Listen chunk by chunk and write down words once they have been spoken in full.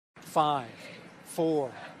5,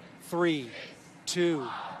 4, 3, 2,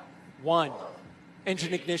 1.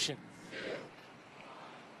 Engine ignition.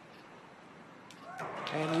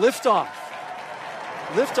 And liftoff.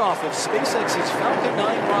 Liftoff of SpaceX's Falcon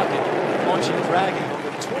 9 rocket, launching Dragon on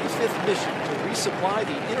the 25th mission to resupply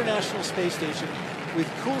the International Space Station with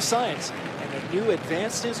cool science and a new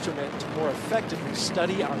advanced instrument to more effectively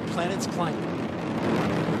study our planet's climate.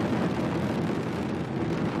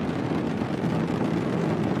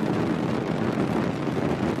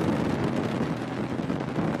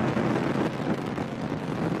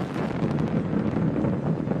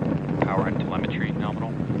 Power and telemetry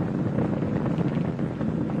nominal.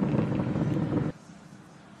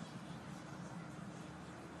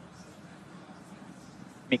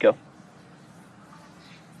 Miko.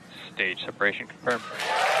 Stage separation confirmed.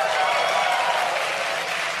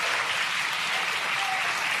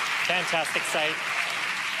 Fantastic sight.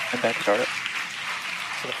 And back startup.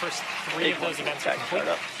 So the first 3 of those events are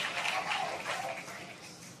complete.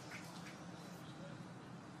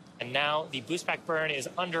 And now the boost pack burn is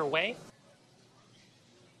underway.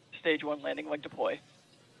 Stage 1 landing leg deploy.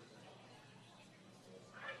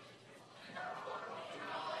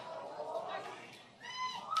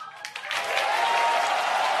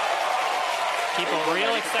 People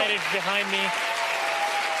real excited behind me.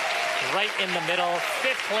 Right in the middle,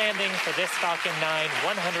 5th landing for this Falcon 9,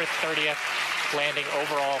 130th landing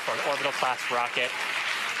overall for an orbital class rocket.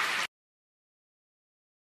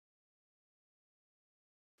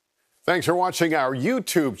 Thanks for watching our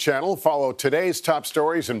YouTube channel. Follow today's top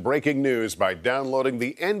stories and breaking news by downloading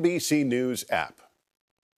the NBC News app.